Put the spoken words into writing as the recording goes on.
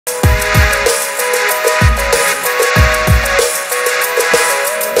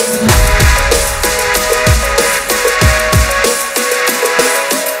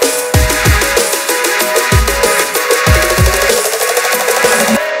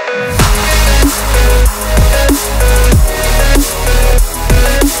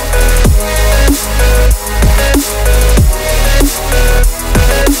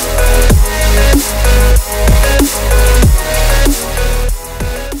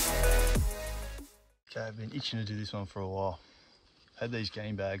I've been itching to do this one for a while. Had these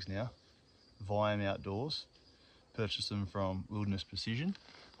game bags now, Viam Outdoors. Purchased them from Wilderness Precision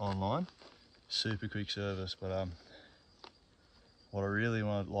online. Super quick service, but what I really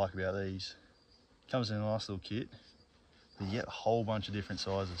like about these, comes in a nice little kit, but you get a whole bunch of different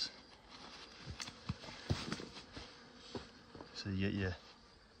sizes. So you get your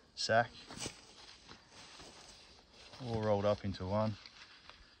sack all rolled up into one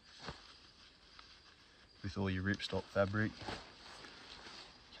with all your ripstop fabric.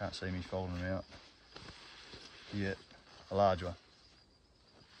 Can't see me folding them out. You get a large one.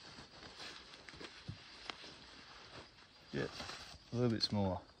 Get a little bit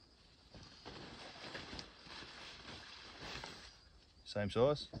smaller. Same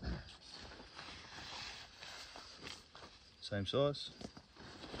size. Same size.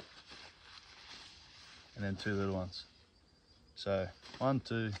 And then 2 little ones. So 1,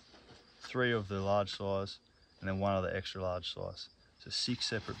 2, 3 of the large size, and then 1 of the extra large size. So 6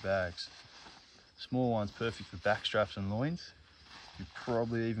 separate bags. Small one's perfect for back straps and loins. You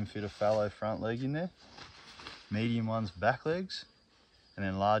probably even fit a fallow front leg in there. Medium one's back legs, and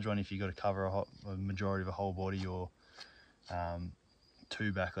then large one if you've got to cover a majority of a whole body, or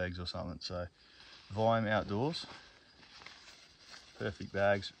 2 back legs or something. So Viam Outdoors, perfect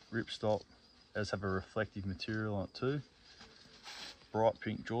bags, ripstop. Does have a reflective material on it too. Bright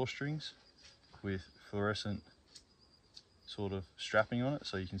pink drawstrings with fluorescent sort of strapping on it,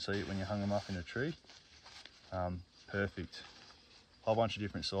 so you can see it when you hung them up in a tree. Perfect. Whole bunch of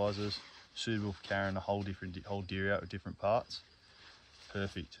different sizes, suitable for carrying a whole deer out with different parts.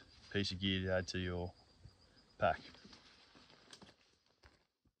 Perfect piece of gear to add to your pack.